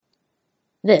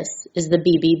This is the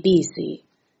BBBC.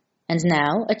 And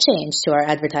now, a change to our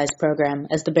advertised program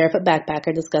as the Barefoot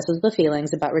Backpacker discusses the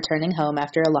feelings about returning home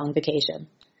after a long vacation.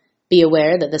 Be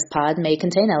aware that this pod may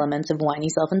contain elements of whiny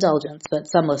self-indulgence that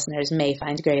some listeners may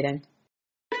find grating.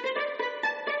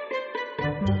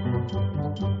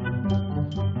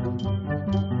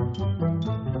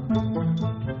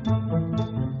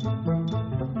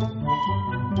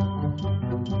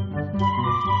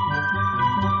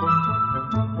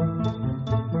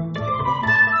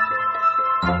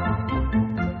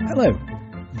 Hello,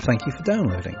 and thank you for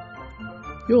downloading.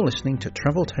 You're listening to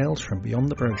Travel Tales from Beyond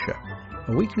the Brochure,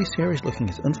 a weekly series looking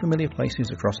at unfamiliar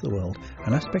places across the world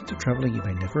and aspects of travelling you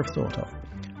may never have thought of.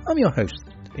 I'm your host,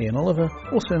 Ian Oliver,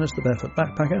 also known as the Barefoot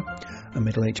Backpacker, a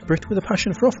middle-aged Brit with a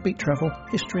passion for offbeat travel,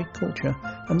 history, culture,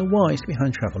 and the whys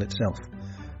behind travel itself.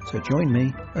 So join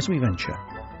me as we venture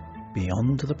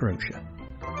beyond the brochure.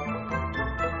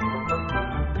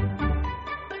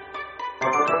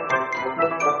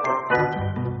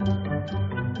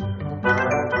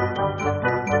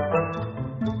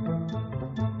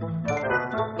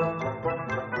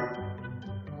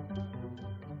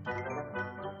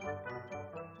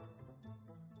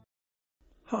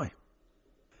 Hi.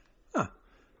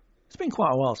 It's been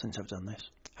quite a while since I've done this.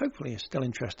 Hopefully you're still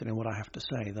interested in what I have to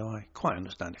say, though I quite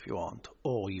understand if you aren't,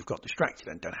 or you've got distracted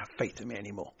and don't have faith in me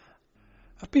anymore.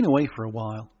 I've been away for a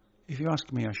while. If you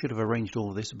ask me, I should have arranged all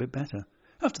of this a bit better.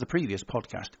 After the previous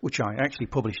podcast, which I actually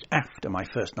published after my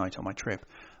first night on my trip,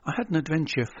 I had an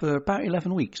adventure for about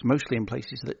 11 weeks, mostly in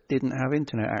places that didn't have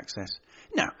internet access.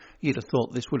 Now, you'd have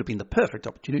thought this would have been the perfect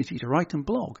opportunity to write and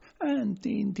blog, and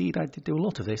indeed I did do a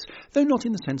lot of this, though not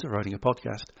in the sense of writing a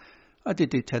podcast. I did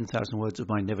do 10,000 words of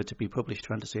my never-to-be-published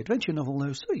fantasy adventure novel,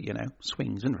 though, so,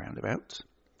 swings and roundabouts.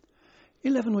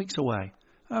 11 weeks away.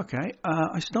 Okay,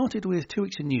 I started with 2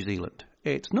 weeks in New Zealand.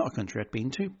 It's not a country I'd been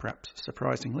to, perhaps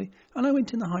surprisingly, and I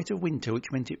went in the height of winter,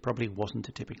 which meant it probably wasn't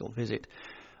a typical visit.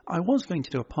 I was going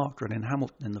to do a park run in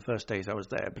Hamilton in the first days I was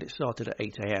there, but it started at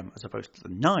 8 a.m. as opposed to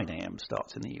the 9 a.m.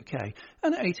 starts in the UK,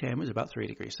 and at 8 a.m. it was about 3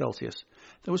 degrees Celsius.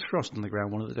 There was frost on the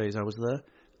ground one of the days I was there,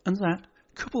 and that,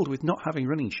 coupled with not having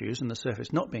running shoes and the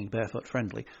surface not being barefoot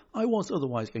friendly, I was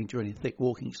otherwise going to run in thick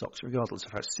walking socks regardless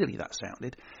of how silly that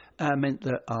sounded, meant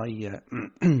that I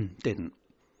didn't.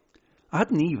 I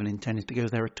hadn't even intended to go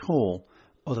there at all,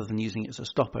 other than using it as a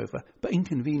stopover, but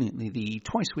inconveniently the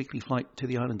twice-weekly flight to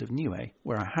the island of Niue,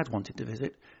 where I had wanted to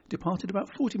visit, departed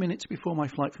about 40 minutes before my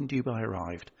flight from Dubai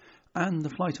arrived, and the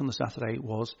flight on the Saturday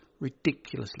was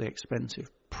ridiculously expensive,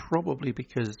 probably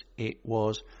because it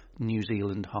was New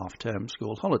Zealand half-term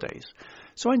school holidays.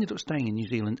 So I ended up staying in New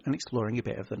Zealand and exploring a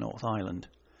bit of the North Island.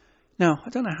 Now, I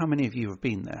don't know how many of you have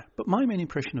been there, but my main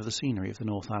impression of the scenery of the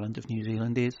North Island of New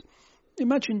Zealand is,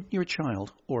 imagine you're a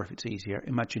child, or if it's easier,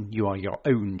 imagine you are your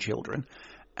own children,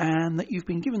 and that you've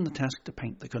been given the task to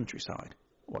paint the countryside.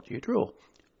 What do you draw?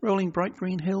 Rolling bright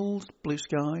green hills, blue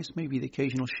skies, maybe the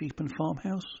occasional sheep and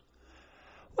farmhouse?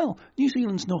 Well, New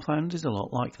Zealand's North Island is a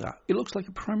lot like that. It looks like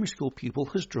a primary school pupil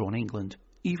has drawn England,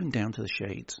 even down to the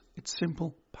shades. It's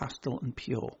simple, pastel and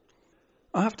pure.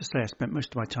 I have to say I spent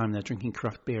most of my time there drinking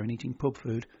craft beer and eating pub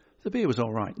food. The beer was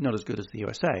alright, not as good as the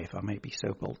USA, if I may be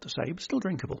so bold to say, but still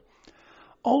drinkable.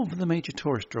 Of the major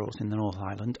tourist draws in the North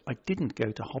Island, I didn't go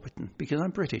to Hobbiton because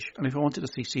I'm British, and if I wanted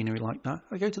to see scenery like that,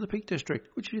 I'd go to the Peak District,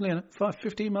 which is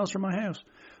 15 miles from my house.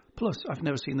 Plus, I've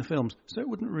never seen the films, so it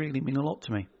wouldn't really mean a lot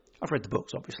to me. I've read the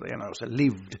books, obviously, and I also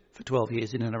lived for 12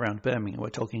 years in and around Birmingham,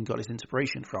 where Tolkien got his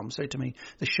inspiration from, so to me,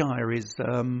 the Shire is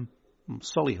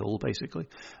Solihull, basically,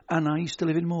 and I used to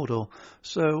live in Mordor,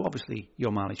 so obviously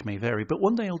your mileage may vary, but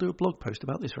one day I'll do a blog post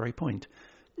about this very point.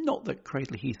 Not that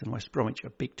Cradley Heath and West Bromwich are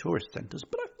big tourist centres,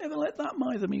 but I've never let that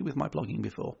mither me with my blogging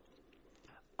before.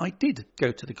 I did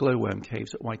go to the glowworm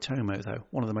caves at Waitomo, though,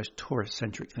 one of the most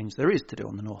tourist-centric things there is to do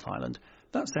on the North Island.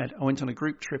 That said, I went on a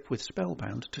group trip with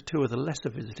Spellbound to tour the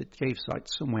lesser-visited cave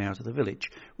sites some way out of the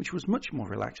village, which was much more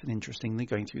relaxed and interesting than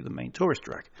going through the main tourist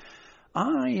track.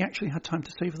 I actually had time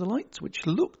to savour the lights, which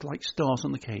looked like stars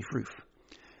on the cave roof.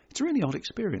 It's a really odd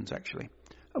experience, actually.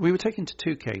 We were taken to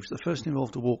 2 caves. The first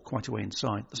involved a walk quite a way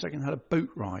inside. The second had a boat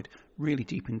ride really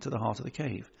deep into the heart of the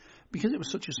cave. Because it was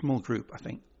such a small group, I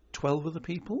think 12 other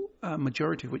people, a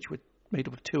majority of which were made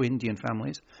up of 2 Indian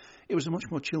families, it was a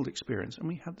much more chilled experience and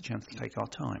we had the chance to take our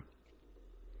time.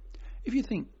 If you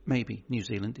think maybe New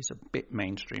Zealand is a bit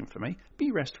mainstream for me,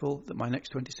 be restful that my next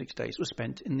 26 days were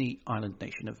spent in the island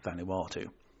nation of Vanuatu.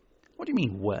 What do you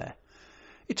mean, where?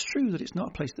 It's true that it's not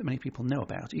a place that many people know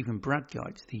about. Even Brad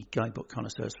Guides, the guidebook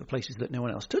connoisseurs for places that no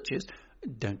one else touches,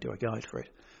 don't do a guide for it.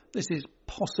 This is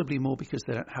possibly more because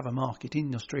they don't have a market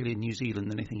in Australia and New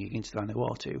Zealand than anything against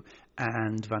Vanuatu,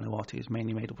 and Vanuatu is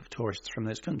mainly made up of tourists from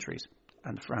those countries,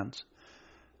 and France.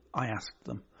 I asked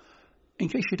them. In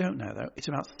case you don't know, though, it's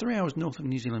about 3 hours north of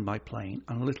New Zealand by plane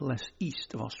and a little less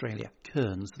east of Australia,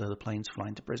 Cairns, though the plane's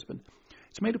flying to Brisbane.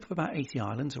 It's made up of about 80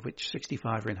 islands, of which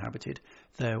 65 are inhabited,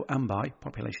 though Ambai,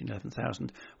 population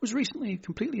 11,000, was recently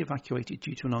completely evacuated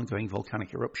due to an ongoing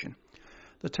volcanic eruption.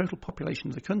 The total population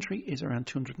of the country is around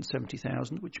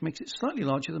 270,000, which makes it slightly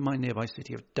larger than my nearby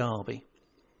city of Derby.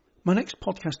 My next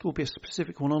podcast will be a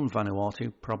specific one on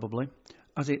Vanuatu, probably,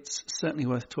 as it's certainly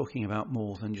worth talking about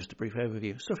more than just a brief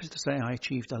overview. Suffice to say, I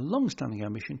achieved a long-standing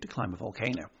ambition to climb a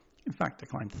volcano. In fact, I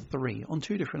climbed 3 on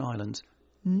 2 different islands,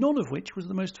 none of which was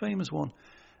the most famous one,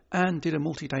 and did a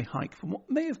multi-day hike from what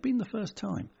may have been the first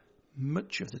time.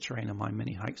 Much of the terrain on my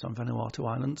mini hikes on Vanuatu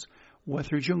Islands were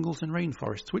through jungles and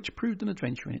rainforests, which proved an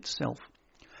adventure in itself.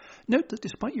 Note that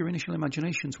despite your initial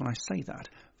imaginations when I say that,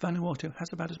 Vanuatu has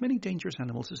about as many dangerous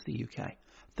animals as the UK.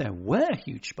 There were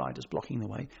huge spiders blocking the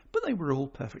way, but they were all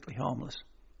perfectly harmless,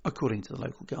 according to the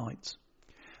local guides.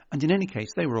 And in any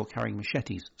case, they were all carrying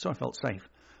machetes, so I felt safe.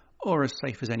 Or as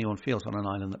safe as anyone feels on an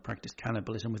island that practiced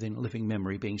cannibalism within living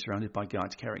memory, being surrounded by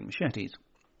guides carrying machetes.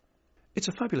 It's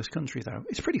a fabulous country, though.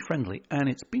 It's pretty friendly, and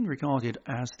it's been regarded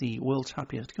as the world's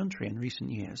happiest country in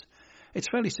recent years. It's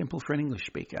fairly simple for an English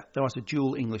speaker, though as a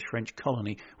dual English-French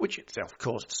colony, which itself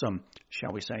caused some,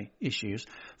 shall we say, issues,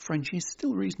 French is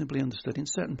still reasonably understood in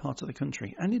certain parts of the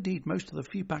country, and indeed most of the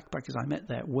few backpackers I met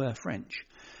there were French.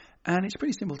 And it's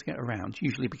pretty simple to get around,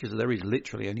 usually because there is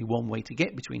literally only one way to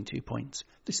get between 2 points.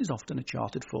 This is often a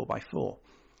chartered 4x4.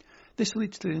 This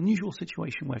leads to the unusual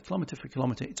situation where kilometre for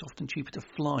kilometre it's often cheaper to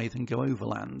fly than go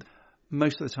overland.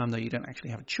 Most of the time, though, you don't actually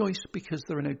have a choice because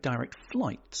there are no direct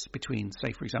flights between,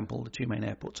 say, for example, the 2 main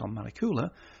airports on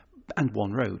Malekula and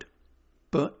one road.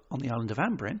 But on the island of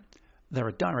Ambrym, there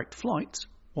are direct flights,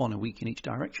 1 a week in each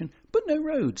direction, but no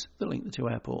roads that link the 2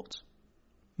 airports.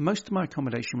 Most of my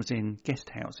accommodation was in guest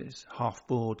houses,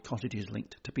 half-board cottages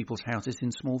linked to people's houses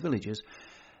in small villages.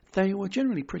 They were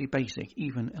generally pretty basic,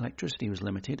 even electricity was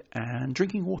limited, and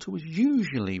drinking water was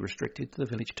usually restricted to the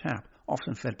village tap,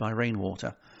 often fed by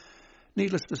rainwater.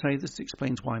 Needless to say, this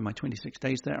explains why in my 26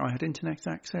 days there I had internet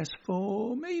access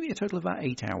for maybe a total of about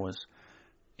 8 hours.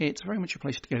 It's very much a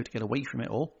place to go to get away from it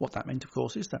all. What that meant, of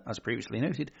course, is that, as previously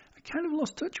noted, I kind of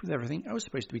lost touch with everything I was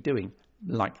supposed to be doing,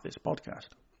 like this podcast.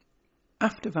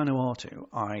 After Vanuatu,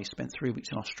 I spent 3 weeks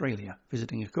in Australia,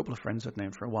 visiting a couple of friends I'd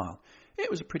known for a while.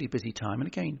 It was a pretty busy time, and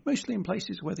again, mostly in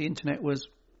places where the internet was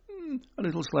a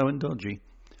little slow and dodgy.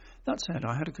 That said,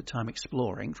 I had a good time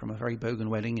exploring, from a very bogan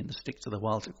wedding in the sticks of the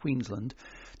wilds of Queensland,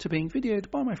 to being videoed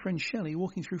by my friend Shelley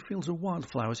walking through fields of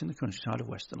wildflowers in the countryside of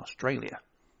Western Australia.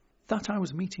 That I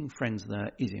was meeting friends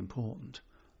there is important.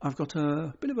 I've got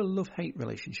a bit of a love-hate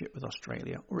relationship with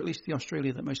Australia, or at least the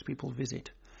Australia that most people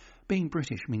visit. Being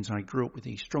British means I grew up with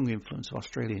the strong influence of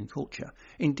Australian culture.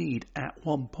 Indeed, at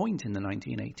one point in the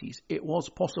 1980s, it was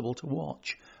possible to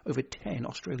watch over 10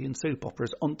 Australian soap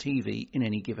operas on TV in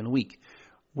any given week,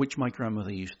 which my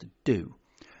grandmother used to do.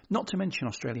 Not to mention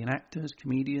Australian actors,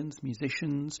 comedians,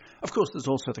 musicians. Of course, there's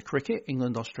also the cricket.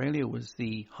 England-Australia was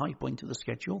the high point of the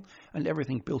schedule, and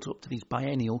everything built up to these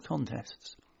biennial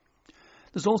contests.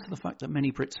 There's also the fact that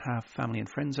many Brits have family and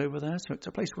friends over there, so it's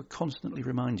a place we're constantly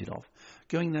reminded of.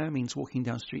 Going there means walking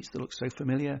down streets that look so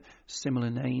familiar, similar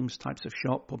names, types of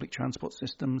shop, public transport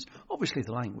systems, obviously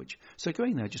the language. So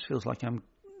going there just feels like I'm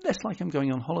less like I'm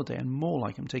going on holiday and more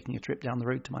like I'm taking a trip down the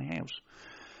road to my house.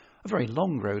 A very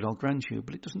long road, I'll grant you,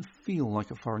 but it doesn't feel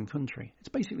like a foreign country. It's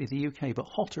basically the UK, but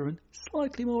hotter and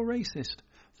slightly more racist,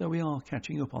 though we are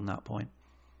catching up on that point.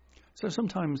 So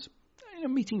sometimes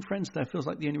meeting friends there feels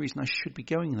like the only reason I should be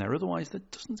going there, otherwise there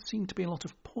doesn't seem to be a lot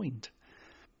of point.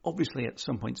 Obviously, at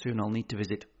some point soon I'll need to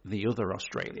visit the other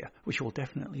Australia, which will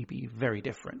definitely be very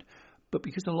different. But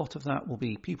because a lot of that will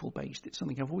be people-based, it's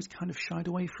something I've always kind of shied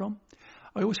away from.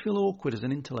 I always feel awkward as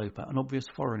an interloper, an obvious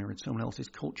foreigner in someone else's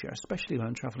culture, especially when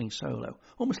I'm travelling solo.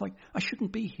 Almost like I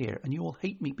shouldn't be here, and you all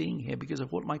hate me being here because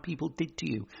of what my people did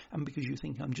to you, and because you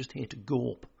think I'm just here to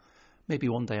gawp. Maybe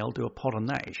one day I'll do a pod on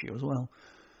that issue as well.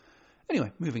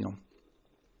 Anyway, moving on.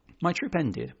 My trip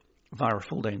ended, via a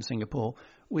full day in Singapore,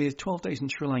 with 12 days in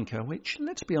Sri Lanka, which,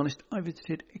 let's be honest, I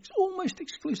visited almost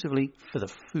exclusively for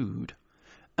the food.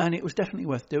 And it was definitely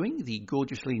worth doing. The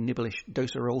gorgeously nibblish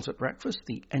dosa rolls at breakfast,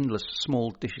 the endless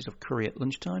small dishes of curry at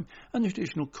lunchtime, and the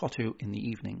traditional kotu in the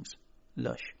evenings.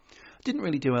 Lush. Didn't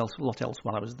really do a lot else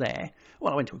while I was there.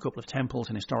 Well, I went to a couple of temples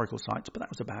and historical sites, but that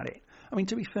was about it. I mean,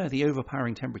 to be fair, the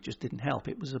overpowering temperatures didn't help.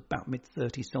 It was about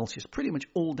mid-30s Celsius pretty much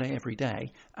all day, every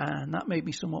day, and that made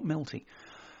me somewhat melty.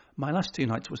 My last 2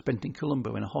 nights were spent in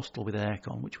Colombo in a hostel with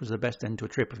aircon, which was the best end to a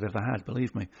trip I've ever had,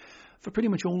 believe me. For pretty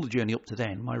much all the journey up to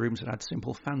then, my rooms had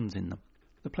simple fans in them.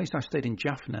 The place I stayed in,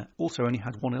 Jaffna, also only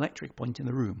had one electric point in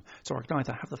the room, so I could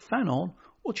either have the fan on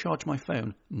or charge my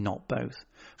phone, not both.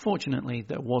 Fortunately,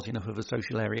 there was enough of a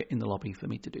social area in the lobby for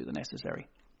me to do the necessary.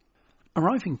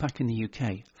 Arriving back in the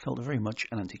UK felt very much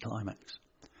an anticlimax.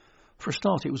 For a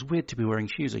start, it was weird to be wearing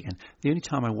shoes again. The only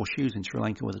time I wore shoes in Sri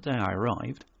Lanka were the day I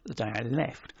arrived, the day I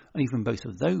left, and even both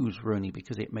of those were only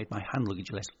because it made my hand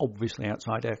luggage less obviously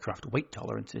outside aircraft weight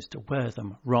tolerances to wear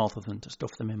them rather than to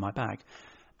stuff them in my bag,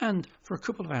 and for a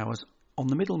couple of hours on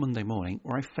the middle Monday morning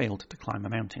where I failed to climb a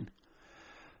mountain.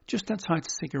 Just outside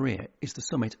Sigiriya is the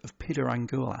summit of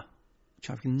Pidirangula,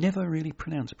 which I've never really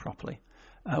pronounced properly,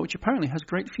 which apparently has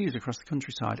great views across the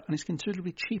countryside and is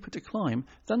considerably cheaper to climb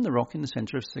than the rock in the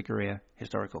centre of Sigiriya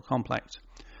Historical Complex.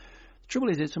 The trouble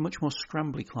is it's a much more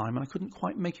scrambly climb and I couldn't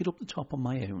quite make it up the top on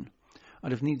my own.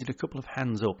 I'd have needed a couple of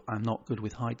hands up. I'm not good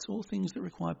with heights or things that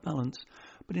require balance,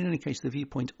 but in any case the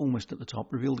viewpoint almost at the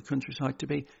top revealed the countryside to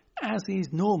be, as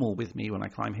is normal with me when I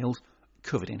climb hills,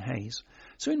 covered in haze.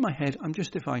 So in my head I'm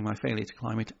justifying my failure to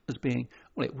climb it as being,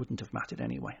 well, it wouldn't have mattered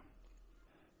anyway.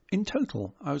 In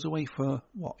total, I was away for,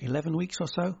 11 weeks or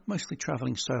so, mostly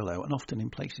travelling solo and often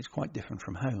in places quite different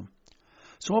from home.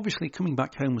 So obviously coming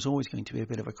back home was always going to be a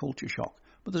bit of a culture shock,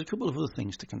 but there's a couple of other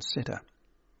things to consider.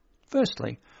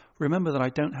 Firstly, remember that I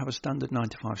don't have a standard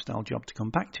 9-to-5 style job to come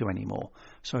back to anymore,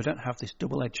 so I don't have this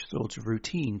double-edged sword of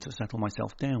routine to settle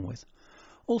myself down with.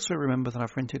 Also remember that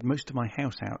I've rented most of my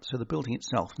house out, so the building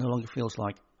itself no longer feels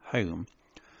like home.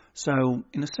 So,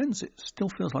 in a sense, it still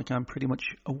feels like I'm pretty much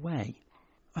away.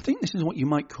 I think this is what you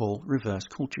might call reverse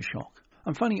culture shock.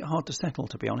 I'm finding it hard to settle,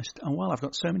 to be honest, and while I've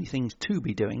got so many things to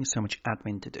be doing, so much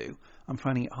admin to do, I'm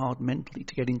finding it hard mentally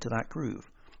to get into that groove.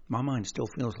 My mind still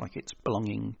feels like it's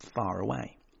belonging far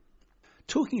away.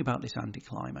 Talking about this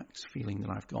anticlimax feeling that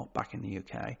I've got back in the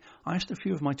UK, I asked a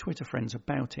few of my Twitter friends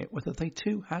about it, whether they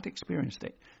too had experienced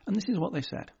it, and this is what they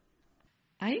said.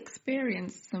 I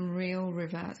experienced some real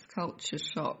reverse culture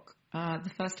shock.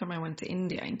 The first time I went to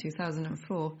India in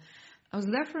 2004, I was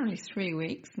there for only 3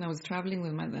 weeks and I was traveling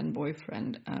with my then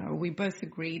boyfriend. We both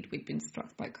agreed we'd been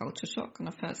struck by culture shock on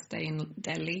our first day in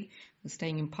Delhi. We were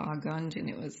staying in Parganj and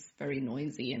it was very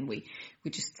noisy and we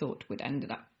just thought we'd ended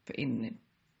up in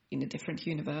a different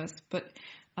universe. But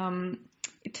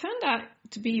it turned out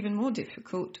to be even more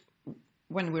difficult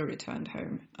when we returned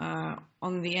home.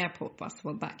 On the airport bus,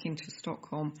 back into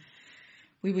Stockholm,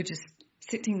 we were just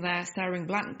sitting there staring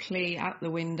blankly out the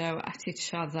window at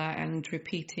each other and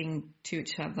repeating to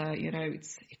each other,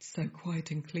 it's so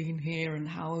quiet and clean here and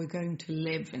how are we going to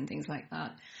live and things like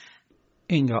that.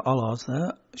 Inga Allars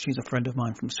there, she's a friend of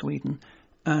mine from Sweden,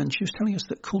 and she was telling us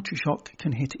that culture shock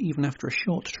can hit even after a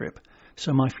short trip,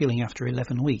 so my feeling after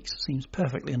 11 weeks seems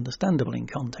perfectly understandable in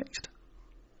context.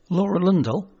 Laura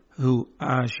Lundell, who,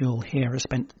 as you'll hear, has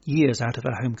spent years out of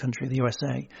her home country, the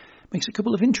USA, makes a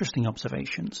couple of interesting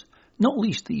observations. Not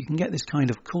least that you can get this kind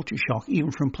of culture shock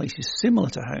even from places similar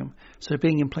to home, so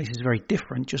being in places very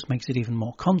different just makes it even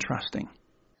more contrasting.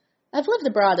 I've lived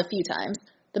abroad a few times,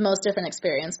 the most different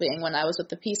experience being when I was with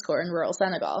the Peace Corps in rural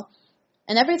Senegal.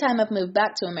 And every time I've moved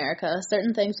back to America,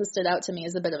 certain things have stood out to me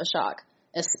as a bit of a shock,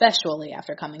 especially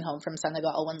after coming home from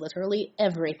Senegal when literally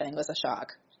everything was a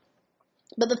shock.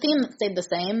 But the theme that stayed the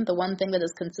same, the one thing that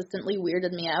has consistently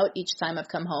weirded me out each time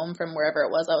I've come home from wherever it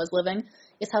was I was living,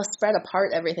 is how spread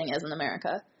apart everything is in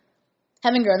America.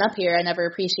 Having grown up here, I never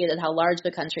appreciated how large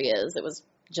the country is. It was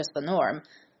just the norm.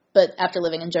 But after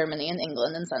living in Germany and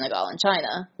England and Senegal and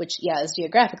China, which, is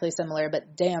geographically similar,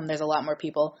 but damn, there's a lot more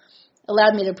people,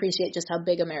 allowed me to appreciate just how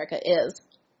big America is.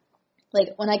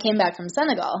 Like, when I came back from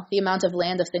Senegal, the amount of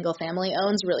land a single family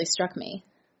owns really struck me.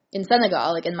 In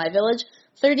Senegal, in my village,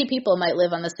 30 people might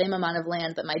live on the same amount of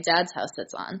land that my dad's house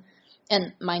sits on.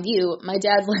 And, mind you, my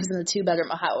dad lives in a 2-bedroom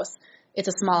house. It's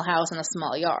a small house and a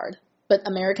small yard. But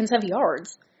Americans have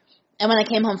yards. And when I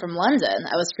came home from London,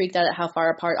 I was freaked out at how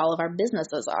far apart all of our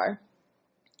businesses are.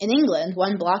 In England,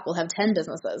 one block will have 10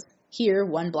 businesses. Here,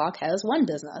 one block has 1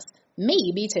 business.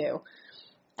 Maybe 2.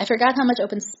 I forgot how much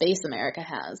open space America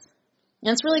has.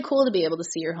 And it's really cool to be able to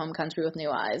see your home country with new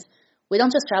eyes. We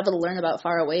don't just travel to learn about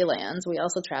faraway lands, we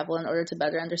also travel in order to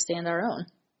better understand our own.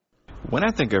 When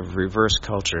I think of reverse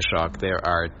culture shock, there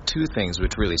are 2 things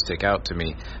which really stick out to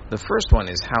me. The first one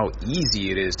is how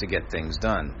easy it is to get things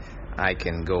done. I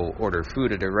can go order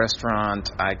food at a restaurant,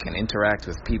 I can interact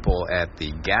with people at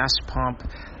the gas pump,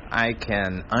 I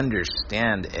can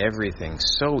understand everything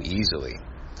so easily.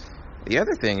 The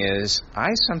other thing is,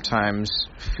 I sometimes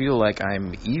feel like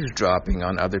I'm eavesdropping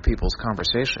on other people's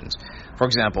conversations. For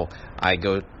example, I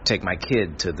go take my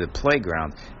kid to the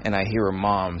playground, and I hear a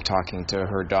mom talking to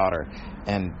her daughter.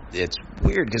 And it's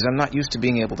weird, because I'm not used to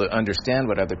being able to understand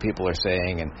what other people are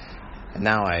saying, and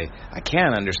now I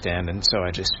can understand, and so I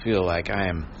just feel like I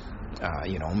am,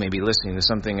 maybe listening to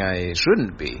something I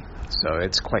shouldn't be. So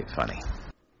it's quite funny.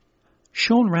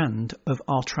 Sean Rand of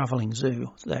Our Travelling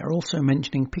Zoo there also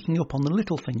mentioning picking up on the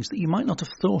little things that you might not have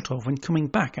thought of when coming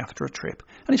back after a trip.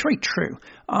 And it's very true.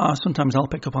 Sometimes I'll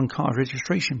pick up on car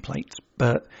registration plates,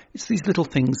 but it's these little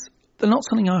things, they're not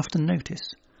something I often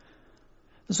notice.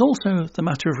 There's also the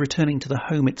matter of returning to the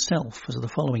home itself, as the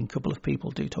following couple of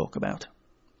people do talk about.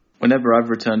 Whenever I've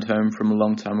returned home from a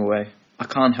long time away, I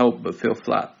can't help but feel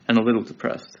flat and a little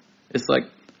depressed. It's like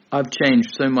I've changed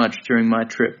so much during my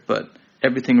trip, but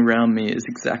everything around me is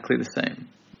exactly the same.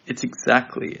 It's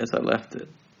exactly as I left it.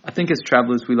 I think as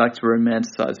travellers we like to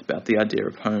romanticize about the idea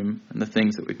of home and the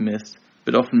things that we've missed,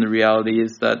 but often the reality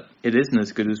is that it isn't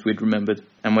as good as we'd remembered,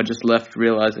 and we're just left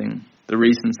realising the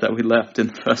reasons that we left in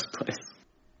the first place.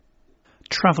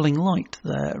 Travelling Light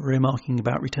there, remarking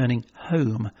about returning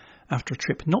home after a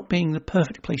trip not being the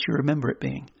perfect place you remember it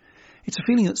being. It's a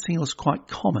feeling that feels quite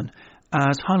common,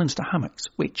 as Highlands to Hammocks,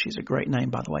 which is a great name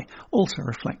by the way, also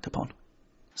reflect upon.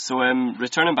 So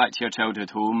returning back to your childhood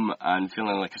home and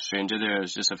feeling like a stranger there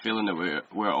is just a feeling that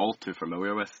we're all too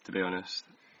familiar with, to be honest.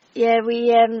 Yeah,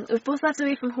 we've both lived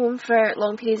away from home for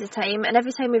long periods of time, and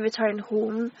every time we return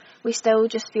home, we still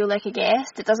just feel like a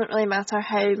guest. It doesn't really matter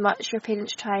how much your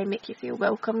parents try and make you feel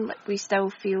welcome, like we still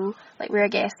feel like we're a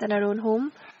guest in our own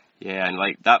home. Yeah, and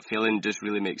like that feeling just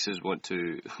really makes us want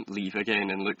to leave again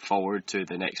and look forward to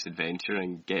the next adventure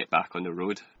and get back on the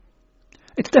road.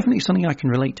 It's definitely something I can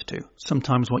relate to.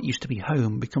 Sometimes what used to be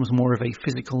home becomes more of a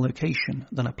physical location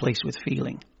than a place with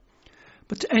feeling.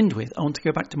 But to end with, I want to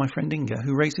go back to my friend Inga,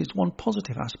 who raises one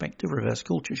positive aspect of reverse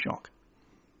culture shock.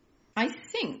 I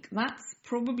think that's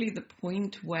probably the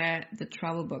point where the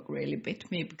travel bug really bit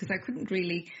me, because I couldn't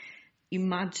really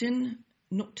imagine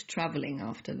not travelling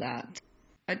after that.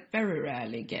 I very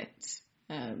rarely get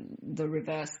the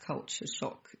reverse culture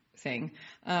shock thing.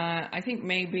 I think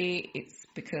maybe it's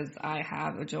because I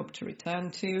have a job to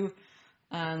return to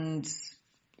and,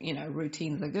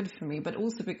 routines are good for me, but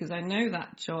also because I know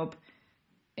that job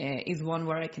is one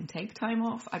where I can take time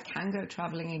off. I can go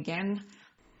travelling again.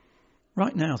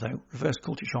 Right now, though, reverse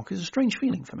culture shock is a strange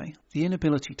feeling for me. The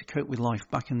inability to cope with life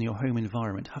back in your home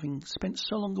environment, having spent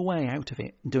so long away out of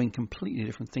it and doing completely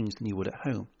different things than you would at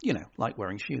home. Like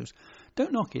wearing shoes.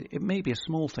 Don't knock it. It may be a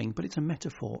small thing, but it's a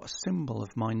metaphor, a symbol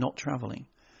of my not travelling.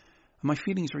 And my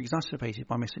feelings are exacerbated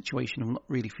by my situation of not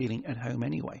really feeling at home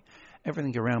anyway.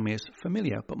 Everything around me is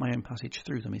familiar, but my own passage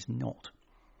through them is not.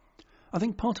 I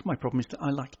think part of my problem is that I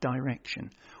lack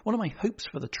direction. One of my hopes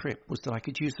for the trip was that I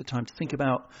could use the time to think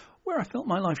about where I felt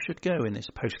my life should go in this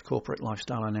post-corporate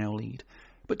lifestyle I now lead.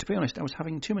 But to be honest, I was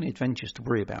having too many adventures to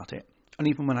worry about it. And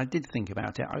even when I did think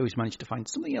about it, I always managed to find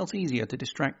something else easier to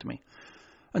distract me.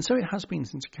 And so it has been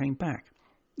since I came back.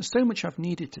 There's so much I've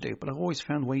needed to do, but I've always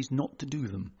found ways not to do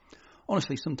them.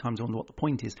 Honestly, sometimes I wonder what the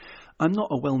point is. I'm not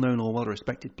a well-known or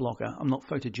well-respected blogger. I'm not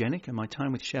photogenic, and my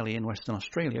time with Shelley in Western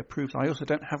Australia proves I also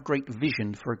don't have great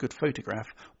vision for a good photograph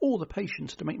or the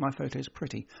patience to make my photos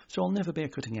pretty, so I'll never be a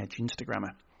cutting-edge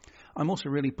Instagrammer. I'm also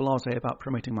really blasé about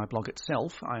promoting my blog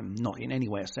itself. I'm not in any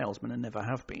way a salesman and never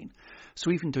have been.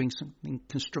 So even doing something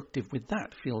constructive with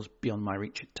that feels beyond my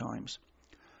reach at times.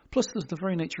 Plus, there's the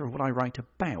very nature of what I write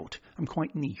about. I'm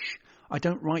quite niche. I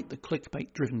don't write the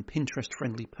clickbait-driven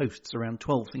Pinterest-friendly posts around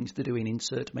 12 things to do in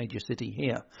insert major city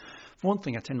here. For one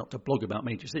thing, I tend not to blog about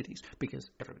major cities, because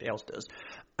everybody else does,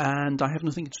 and I have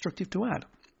nothing constructive to add.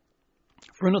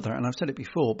 For another, and I've said it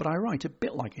before, but I write a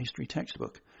bit like a history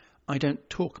textbook. I don't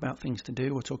talk about things to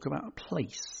do or talk about a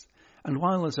place. And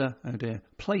while there's a,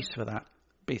 place for that,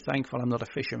 be thankful I'm not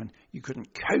a fisherman. You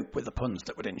couldn't cope with the puns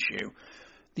that would ensue.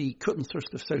 The cut and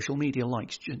thrust of social media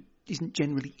likes isn't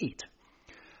generally it.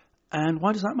 And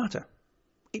why does that matter?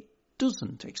 It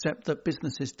doesn't, except that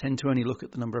businesses tend to only look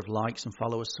at the number of likes and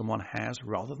followers someone has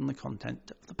rather than the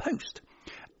content of the post.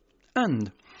 And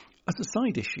as a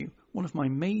side issue, one of my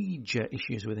major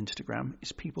issues with Instagram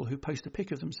is people who post a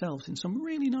pic of themselves in some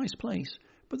really nice place,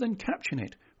 but then caption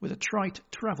it with a trite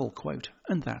travel quote,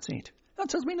 and that's it. That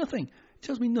tells me nothing. It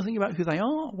tells me nothing about who they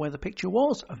are, where the picture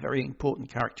was, a very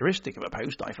important characteristic of a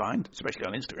post, I find, especially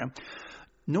on Instagram.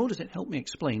 Nor does it help me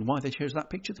explain why they chose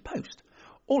that picture to post.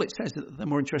 All it says is that they're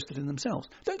more interested in themselves.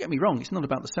 Don't get me wrong, it's not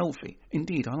about the selfie.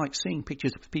 Indeed, I like seeing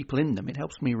pictures of people in them. It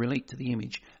helps me relate to the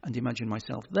image and imagine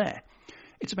myself there.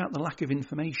 It's about the lack of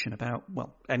information about,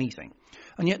 well, anything.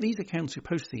 And yet these accounts who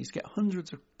post these get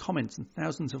hundreds of comments and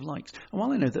thousands of likes. And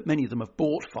while I know that many of them have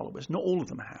bought followers, not all of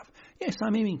them have. Yes,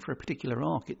 I'm aiming for a particular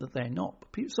market that they're not.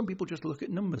 But some people just look at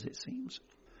numbers, it seems.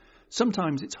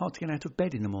 Sometimes it's hard to get out of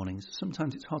bed in the mornings.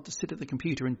 Sometimes it's hard to sit at the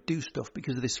computer and do stuff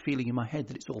because of this feeling in my head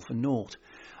that it's all for naught.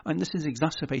 And this is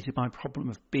exacerbated by a problem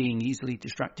of being easily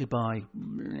distracted by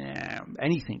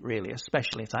anything really,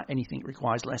 especially if that anything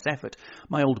requires less effort.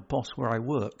 My old boss where I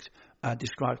worked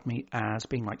described me as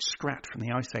being like Scrat from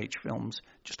the Ice Age films,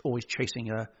 just always chasing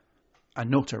a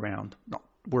nut around, not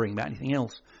worrying about anything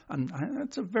else. And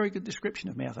that's a very good description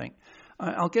of me, I think.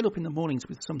 I'll get up in the mornings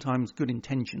with sometimes good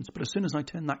intentions, but as soon as I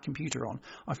turn that computer on,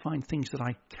 I find things that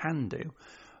I can do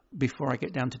before I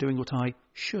get down to doing what I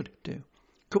should do.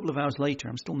 A couple of hours later,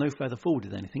 I'm still no further forward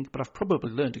with anything, but I've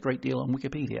probably learned a great deal on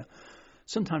Wikipedia.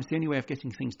 Sometimes the only way of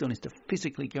getting things done is to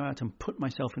physically go out and put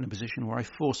myself in a position where I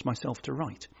force myself to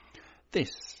write. This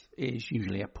is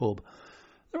usually a pub.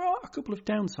 There are a couple of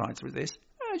downsides with this,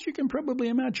 as you can probably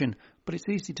imagine, but it's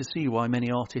easy to see why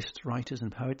many artists, writers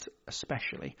and poets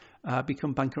especially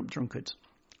become bankrupt drunkards.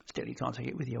 Still, you can't take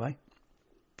it with you, eh?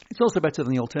 It's also better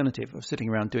than the alternative of sitting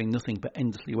around doing nothing but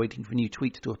endlessly waiting for new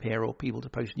tweets to appear or people to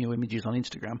post new images on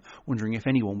Instagram, wondering if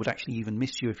anyone would actually even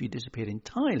miss you if you disappeared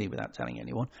entirely without telling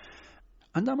anyone.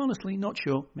 And I'm honestly not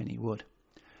sure many would.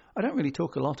 I don't really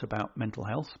talk a lot about mental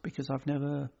health because I've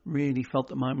never really felt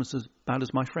that mine was as bad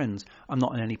as my friends. I'm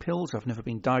not on any pills, I've never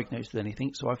been diagnosed with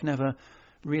anything, so I've never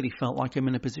really felt like I'm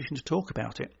in a position to talk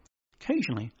about it.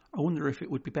 Occasionally, I wonder if it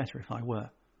would be better if I were.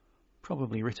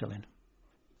 Probably Ritalin.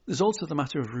 There's also the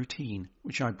matter of routine,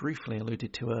 which I briefly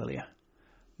alluded to earlier.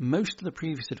 Most of the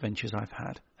previous adventures I've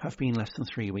had have been less than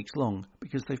 3 weeks long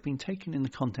because they've been taken in the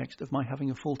context of my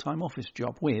having a full-time office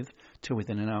job with, to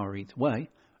within an hour either way,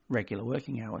 regular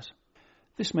working hours.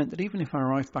 This meant that even if I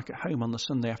arrived back at home on the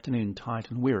Sunday afternoon tired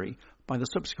and weary, by the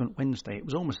subsequent Wednesday it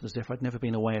was almost as if I'd never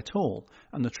been away at all,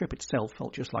 and the trip itself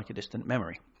felt just like a distant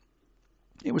memory.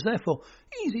 It was therefore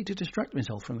easy to distract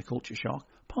myself from the culture shock,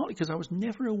 partly because I was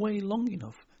never away long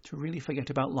enough to really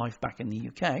forget about life back in the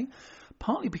UK,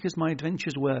 partly because my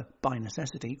adventures were, by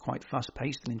necessity, quite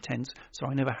fast-paced and intense, so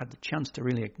I never had the chance to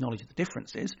really acknowledge the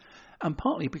differences, and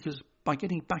partly because by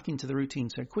getting back into the routine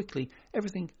so quickly,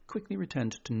 everything quickly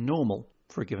returned to normal,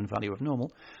 for a given value of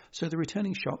normal, so the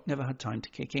returning shock never had time to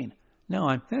kick in. Now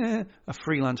I'm a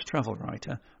freelance travel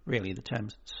writer. Really, the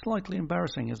term's slightly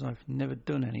embarrassing as I've never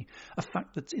done any. A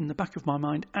fact that's in the back of my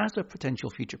mind as a potential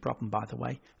future problem, by the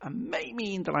way, and may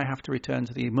mean that I have to return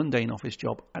to the mundane office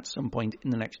job at some point in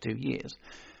the next 2 years.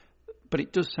 But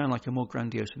it does sound like a more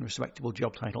grandiose and respectable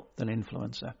job title than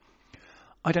influencer.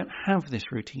 I don't have this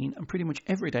routine, and pretty much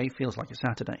every day feels like a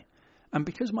Saturday. And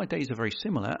because my days are very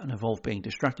similar and involve being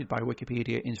distracted by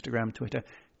Wikipedia, Instagram, Twitter,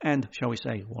 and, shall we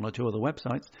say, one or two other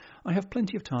websites, I have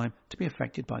plenty of time to be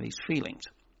affected by these feelings.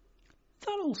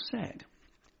 That all said,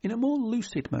 in a more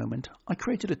lucid moment, I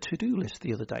created a to-do list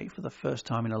the other day for the first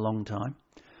time in a long time.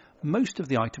 Most of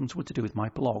the items were to do with my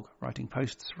blog, writing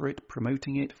posts for it,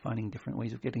 promoting it, finding different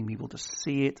ways of getting people to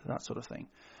see it, that sort of thing.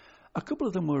 A couple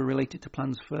of them were related to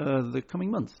plans for the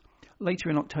coming month.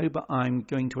 Later in October, I'm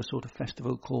going to a sort of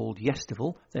festival called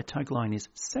Yestival. Their tagline is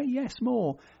Say Yes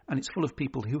More, and it's full of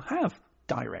people who have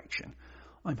direction.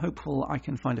 I'm hopeful I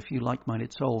can find a few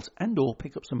like-minded souls and or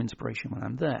pick up some inspiration when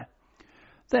I'm there.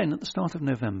 Then, at the start of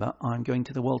November, I'm going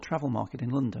to the World Travel Market in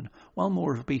London. While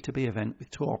more of a B2B event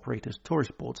with tour operators,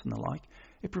 tourist boards and the like,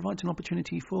 it provides an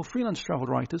opportunity for freelance travel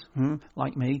writers,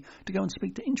 like me, to go and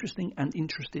speak to interesting and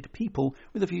interested people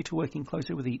with a view to working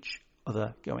closer with each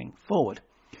other going forward.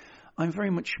 I'm very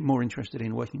much more interested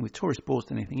in working with tourist boards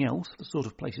than anything else. The sort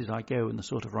of places I go and the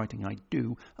sort of writing I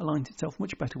do aligns itself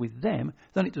much better with them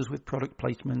than it does with product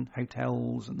placement,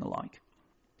 hotels and the like.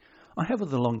 I have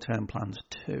other long-term plans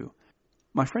too.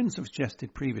 My friends have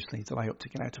suggested previously that I ought to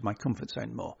get out of my comfort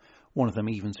zone more. One of them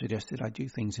even suggested I do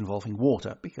things involving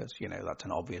water because, that's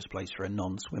an obvious place for a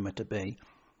non-swimmer to be.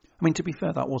 I mean, to be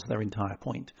fair, that was their entire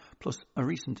point. Plus, a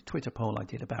recent Twitter poll I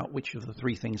did about which of the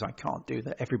 3 things I can't do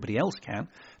that everybody else can,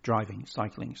 driving,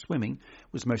 cycling, swimming,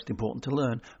 was most important to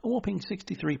learn. A whopping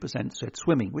 63% said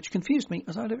swimming, which confused me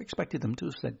as I'd have expected them to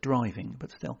have said driving,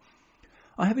 but still.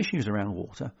 I have issues around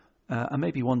water, and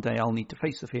maybe one day I'll need to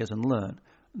face the fears and learn.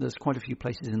 There's quite a few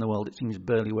places in the world it seems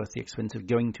barely worth the expense of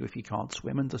going to if you can't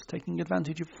swim, and thus taking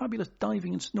advantage of fabulous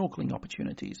diving and snorkelling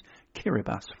opportunities,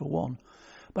 Kiribati for one.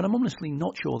 But I'm honestly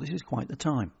not sure this is quite the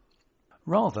time.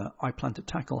 Rather, I plan to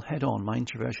tackle head-on my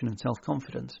introversion and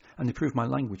self-confidence and improve my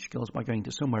language skills by going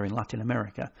to somewhere in Latin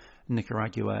America,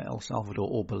 Nicaragua, El Salvador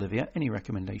or Bolivia, any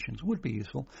recommendations would be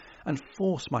useful, and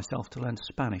force myself to learn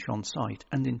Spanish on site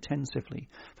and intensively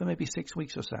for maybe 6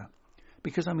 weeks or so.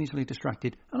 Because I'm easily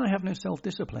distracted and I have no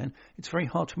self-discipline, it's very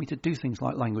hard for me to do things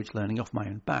like language learning off my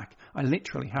own back. I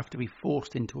literally have to be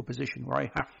forced into a position where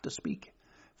I have to speak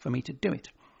for me to do it.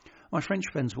 My French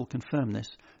friends will confirm this.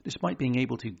 Despite being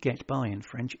able to get by in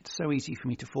French, it's so easy for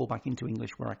me to fall back into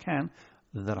English where I can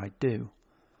that I do.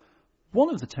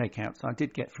 One of the takeouts I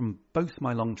did get from both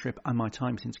my long trip and my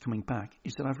time since coming back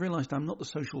is that I've realised I'm not the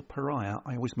social pariah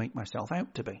I always make myself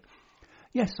out to be.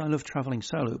 Yes, I love travelling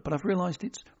solo, but I've realised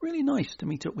it's really nice to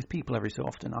meet up with people every so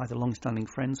often, either long-standing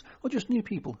friends or just new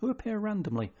people who appear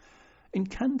randomly. In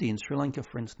Kandy in Sri Lanka,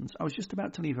 for instance, I was just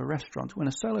about to leave a restaurant when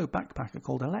a solo backpacker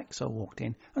called Alexa walked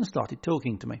in and started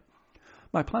talking to me.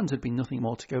 My plans had been nothing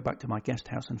more to go back to my guest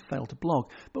house and fail to blog,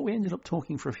 but we ended up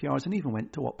talking for a few hours and even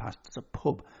went to what passed as a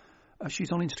pub.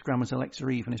 She's on Instagram as Alexa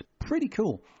Eve and is pretty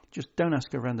cool. Just don't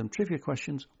ask her random trivia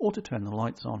questions or to turn the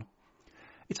lights on.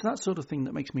 It's that sort of thing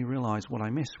that makes me realise what I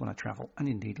miss when I travel, and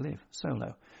indeed live,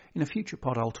 solo. In a future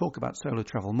pod I'll talk about solo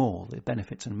travel more, the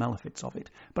benefits and malefits of it,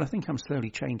 but I think I'm slowly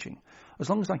changing. As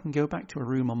long as I can go back to a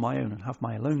room on my own and have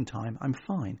my alone time, I'm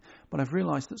fine, but I've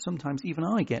realised that sometimes even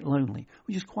I get lonely,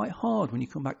 which is quite hard when you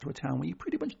come back to a town where you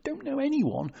pretty much don't know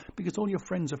anyone because all your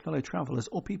friends are fellow travellers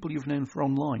or people you've known for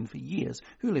online for years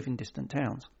who live in distant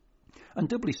towns. And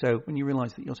doubly so when you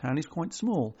realise that your town is quite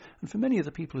small, and for many of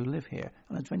the people who live here,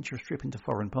 an adventurous trip into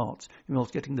foreign parts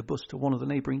involves getting the bus to one of the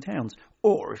neighbouring towns,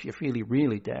 or, if you're feeling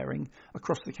really daring,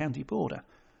 across the county border,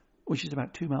 which is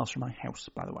about 2 miles from my house,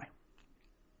 by the way.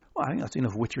 Well, I think that's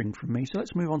enough wittering from me, so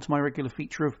let's move on to my regular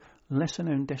feature of Lesser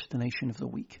Known Destination of the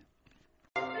Week.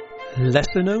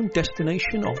 Lesser Known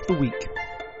Destination of the Week.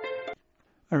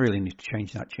 I really need to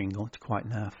change that jingle, it's quite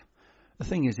naff. The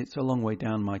thing is, it's a long way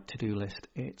down my to-do list.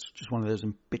 It's just one of those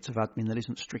bits of admin that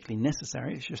isn't strictly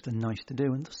necessary. It's just a nice to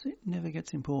do, and thus it never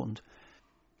gets important.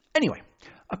 Anyway,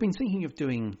 I've been thinking of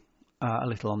doing a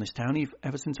little on this town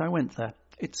ever since I went there.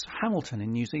 It's Hamilton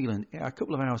in New Zealand, a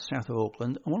couple of hours south of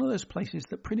Auckland, and one of those places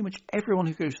that pretty much everyone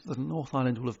who goes to the North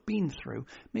Island will have been through,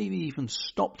 maybe even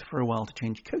stopped for a while to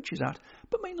change coaches at,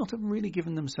 but may not have really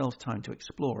given themselves time to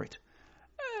explore it.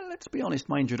 Let's be honest,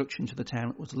 my introduction to the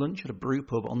town was lunch at a brew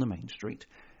pub on the main street.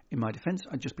 In my defence,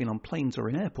 I'd just been on planes or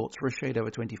in airports for a shade over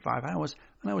 25 hours,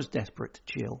 and I was desperate to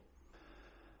chill.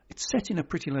 It's set in a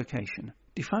pretty location.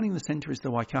 Defining the centre is the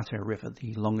Waikato River,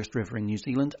 the longest river in New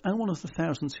Zealand, and one of the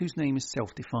thousands whose name is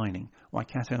self-defining.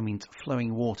 Waikato means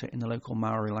flowing water in the local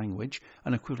Maori language,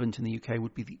 and equivalent in the UK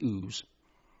would be the ooze.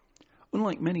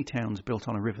 Unlike many towns built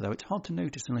on a river, though, it's hard to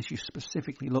notice unless you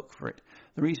specifically look for it.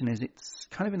 The reason is it's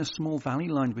kind of in a small valley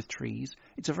lined with trees.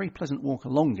 It's a very pleasant walk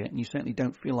along it, and you certainly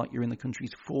don't feel like you're in the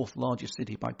country's fourth largest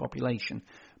city by population,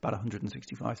 about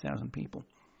 165,000 people.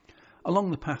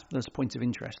 Along the path, there's points of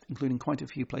interest, including quite a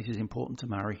few places important to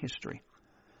Maori history.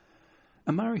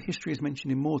 And Maori history is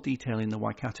mentioned in more detail in the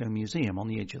Waikato Museum on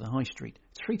the edge of the High Street.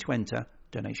 It's free to enter,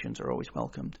 donations are always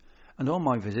welcomed, and on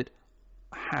my visit,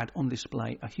 had on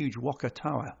display a huge waka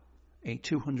tower, a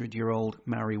 200-year-old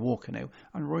Maori war canoe,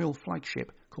 and royal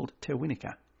flagship called Te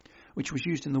Winika, which was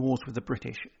used in the wars with the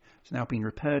British. It's now been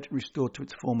repaired and restored to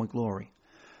its former glory.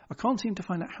 I can't seem to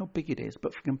find out how big it is,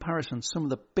 but for comparison, some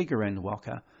of the bigger end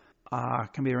waka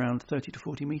can be around 30 to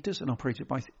 40 metres and operated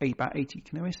by about 80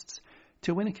 canoeists.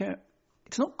 Te Winika,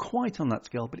 it's not quite on that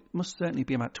scale, but it must certainly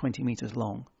be about 20 metres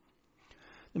long.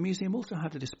 The museum also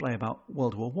had a display about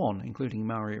World War I, including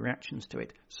Maori reactions to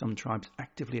it. Some tribes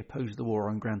actively opposed the war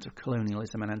on grounds of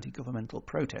colonialism and anti-governmental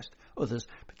protest. Others,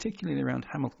 particularly around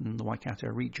Hamilton and the Waikato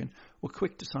region, were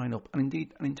quick to sign up, and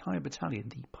indeed an entire battalion,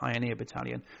 the Pioneer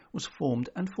Battalion, was formed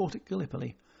and fought at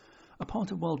Gallipoli. A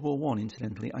part of World War I,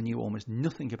 incidentally, I knew almost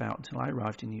nothing about until I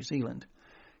arrived in New Zealand.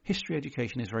 History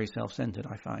education is very self-centred,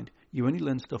 I find. You only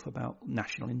learn stuff about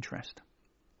national interest.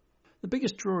 The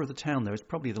biggest draw of the town, though, is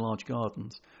probably the large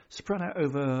gardens. Spread out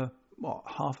over,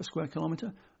 half a square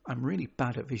kilometre? I'm really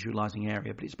bad at visualising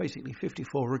area, but it's basically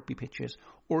 54 rugby pitches,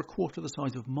 or a quarter the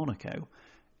size of Monaco.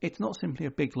 It's not simply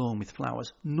a big lawn with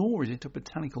flowers, nor is it a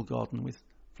botanical garden with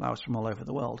flowers from all over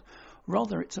the world.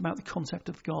 Rather, it's about the concept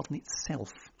of the garden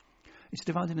itself. It's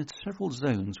divided into several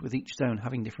zones, with each zone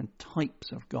having different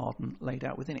types of garden laid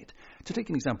out within it. To take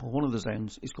an example, one of the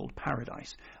zones is called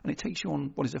Paradise, and it takes you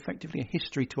on what is effectively a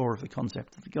history tour of the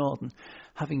concept of the garden,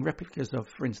 having replicas of,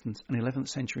 for instance, an 11th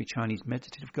century Chinese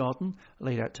meditative garden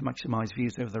laid out to maximise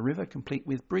views over the river, complete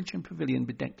with bridge and pavilion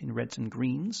bedecked in reds and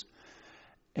greens.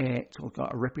 It's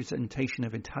got a representation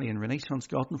of Italian Renaissance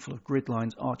garden full of grid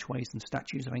lines, archways and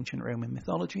statues of ancient Roman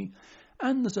mythology.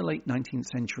 And there's a late 19th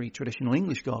century traditional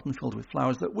English garden filled with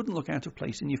flowers that wouldn't look out of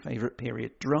place in your favourite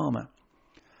period drama.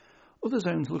 Other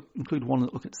zones include one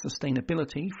that look at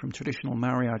sustainability, from traditional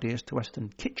Maori ideas to Western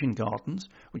kitchen gardens,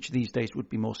 which these days would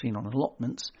be more seen on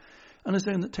allotments, and a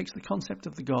zone that takes the concept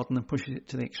of the garden and pushes it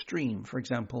to the extreme, for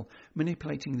example,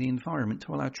 manipulating the environment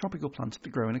to allow tropical plants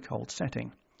to grow in a cold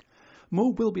setting.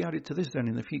 More will be added to this zone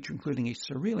in the future, including a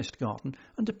surrealist garden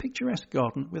and a picturesque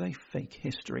garden with a fake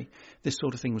history. This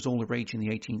sort of thing was all the rage in the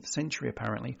 18th century,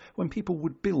 apparently, when people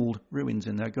would build ruins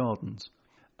in their gardens.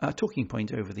 A talking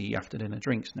point over the after-dinner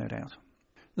drinks, no doubt.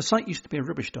 The site used to be a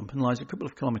rubbish dump and lies a couple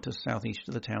of kilometres southeast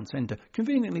of the town centre,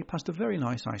 conveniently past a very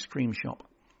nice ice cream shop.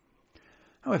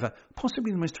 However,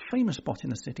 possibly the most famous spot in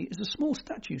the city is a small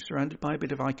statue surrounded by a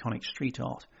bit of iconic street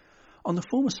art. On the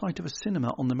former site of a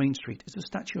cinema on the main street is a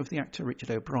statue of the actor Richard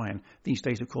O'Brien, these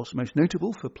days of course most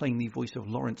notable for playing the voice of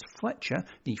Lawrence Fletcher,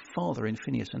 the father in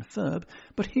Phineas and Ferb,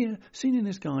 but here seen in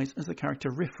his guise as the character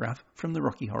Riff Raff from the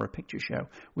Rocky Horror Picture Show,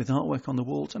 with artwork on the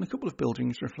walls and a couple of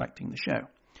buildings reflecting the show.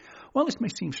 While this may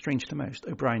seem strange to most,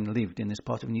 O'Brien lived in this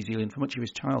part of New Zealand for much of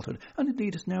his childhood and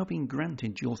indeed has now been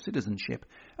granted dual citizenship,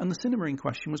 and the cinema in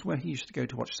question was where he used to go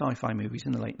to watch sci-fi movies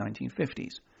in the late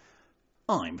 1950s.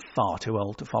 I'm far too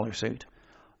old to follow suit.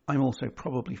 I'm also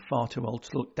probably far too old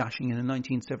to look dashing in a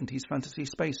 1970s fantasy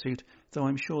spacesuit, though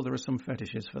I'm sure there are some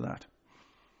fetishes for that.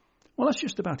 Well, that's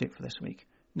just about it for this week.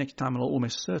 Next time I'll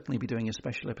almost certainly be doing a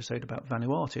special episode about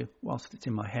Vanuatu, whilst it's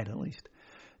in my head at least.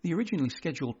 The originally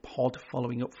scheduled pod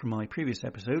following up from my previous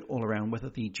episode, all around whether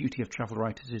the duty of travel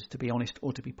writers is to be honest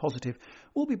or to be positive,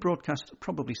 will be broadcast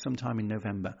probably sometime in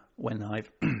November, when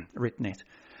I've written it.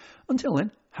 Until then,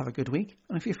 have a good week,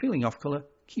 and if you're feeling off colour,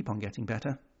 keep on getting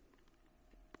better.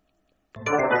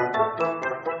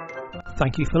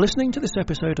 Thank you for listening to this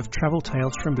episode of Travel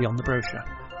Tales from Beyond the Brochure.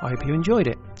 I hope you enjoyed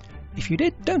it. If you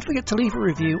did, don't forget to leave a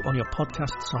review on your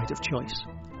podcast site of choice.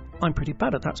 I'm pretty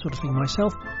bad at that sort of thing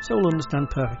myself, so I'll understand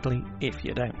perfectly if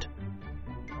you don't.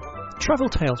 Travel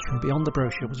Tales from Beyond the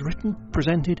Brochure was written,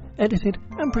 presented, edited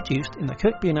and produced in the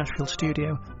Kirkby Nashville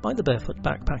studio by the Barefoot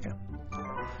Backpacker.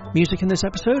 Music in this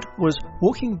episode was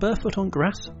Walking Barefoot on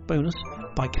Grass bonus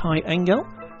by Kai Engel,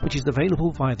 which is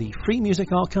available via the Free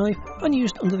Music Archive and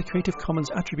used under the Creative Commons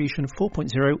Attribution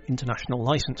 4.0 International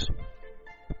License.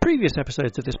 Previous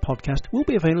episodes of this podcast will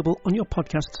be available on your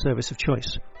podcast service of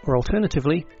choice, or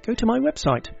alternatively, go to my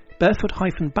website,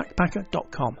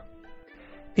 barefoot-backpacker.com.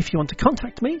 If you want to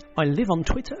contact me, I live on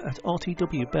Twitter at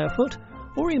rtwbarefoot,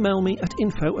 or email me at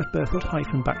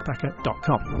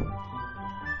info@barefoot-backpacker.com.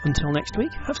 Until next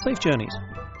week, have safe journeys.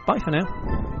 Bye for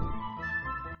now.